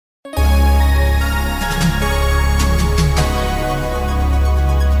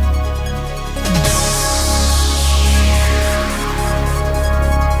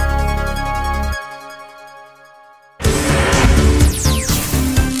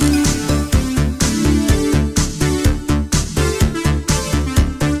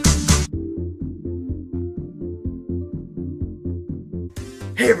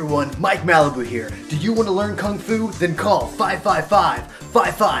Hey everyone, Mike Malibu here. Do you want to learn Kung Fu? Then call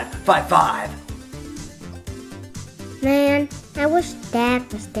 555-5555. Man, I wish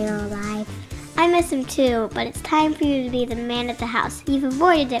Dad was still alive. I miss him too, but it's time for you to be the man of the house. You've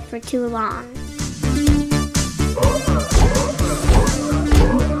avoided it for too long.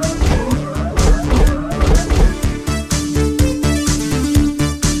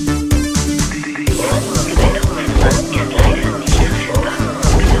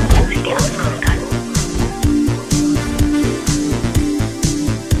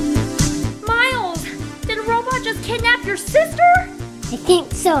 Kidnap your sister? I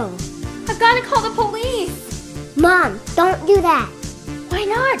think so. I've got to call the police. Mom, don't do that. Why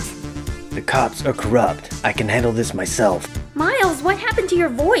not? The cops are corrupt. I can handle this myself. Miles, what happened to your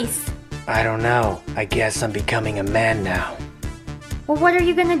voice? I don't know. I guess I'm becoming a man now. Well, what are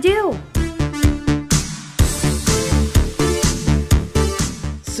you gonna do?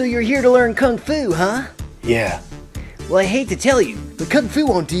 So you're here to learn Kung Fu, huh? Yeah. Well, I hate to tell you, but Kung Fu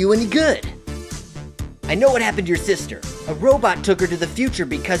won't do you any good. I know what happened to your sister. A robot took her to the future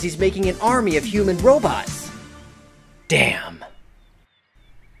because he's making an army of human robots. Damn.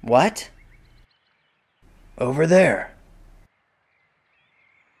 What? Over there.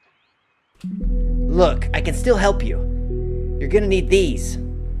 Look, I can still help you. You're gonna need these.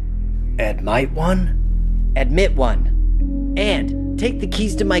 Admit one? Admit one. And take the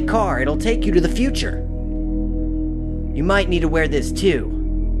keys to my car. It'll take you to the future. You might need to wear this too.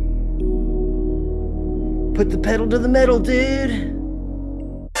 Put the pedal to the metal, dude.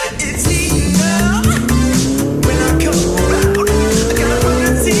 It's easy now. When I come around, I gotta run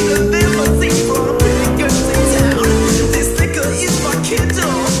and see the limousine for a pretty girls in town. This liquor is my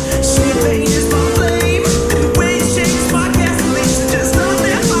Kindle, champagne is my flame. The way it shakes my gasoline, so just on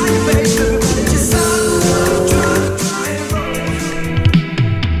that fire, baby. Just stop,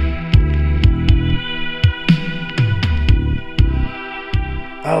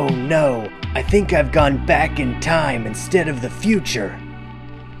 Oh no. I think I've gone back in time instead of the future.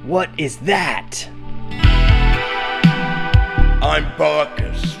 What is that? I'm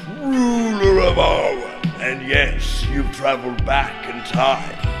Barkus, ruler of Arwen, and yes, you've traveled back in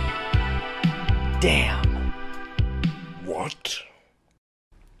time. Damn. What?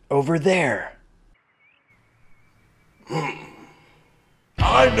 Over there.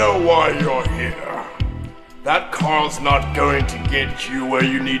 I know why you're here. That car's not going to get you where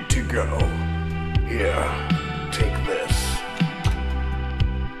you need to go. Here, take this.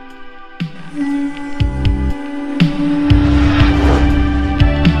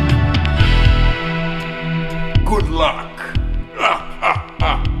 Good luck.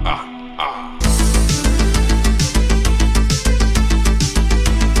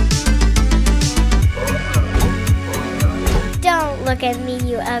 Don't look at me,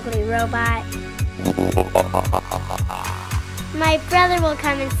 you ugly robot. My brother will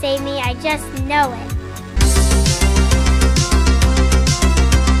come and save me, I just know it.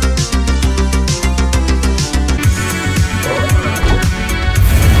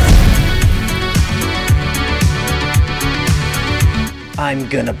 I'm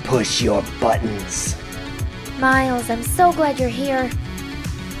gonna push your buttons. Miles, I'm so glad you're here.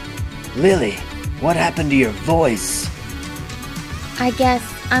 Lily, what happened to your voice? I guess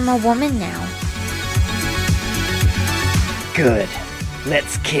I'm a woman now. Good.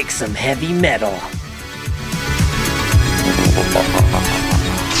 Let's kick some heavy metal.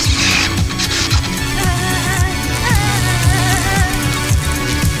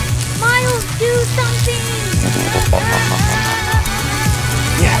 Miles, do something!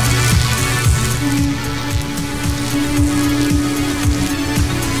 Yeah.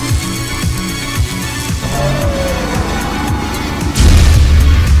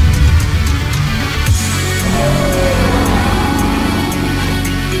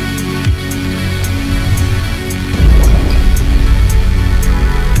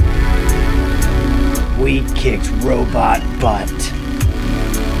 We kicked robot butt.